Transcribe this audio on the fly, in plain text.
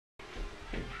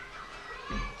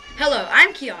Hello,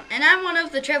 I'm Keon, and I'm one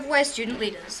of the Travelway student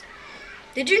leaders.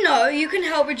 Did you know you can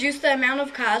help reduce the amount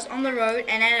of cars on the road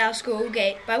and at our school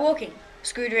gate by walking,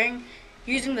 scootering,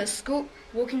 using the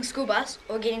walking school bus,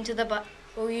 or getting to the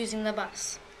or using the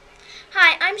bus?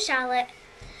 Hi, I'm Charlotte.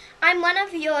 I'm one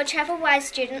of your Travelwise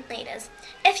student leaders.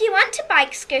 If you want to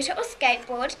bike, scooter or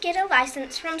skateboard, get a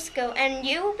license from school and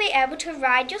you will be able to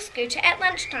ride your scooter at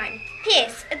lunchtime.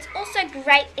 P.S. It's also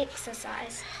great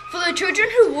exercise. For the children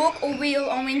who walk or wheel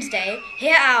on Wednesday,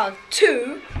 here are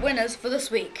 2 winners for this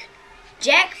week.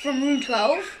 Jack from room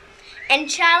 12 and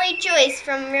Charlie Joyce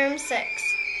from room 6.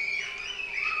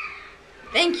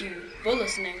 Thank you for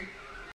listening.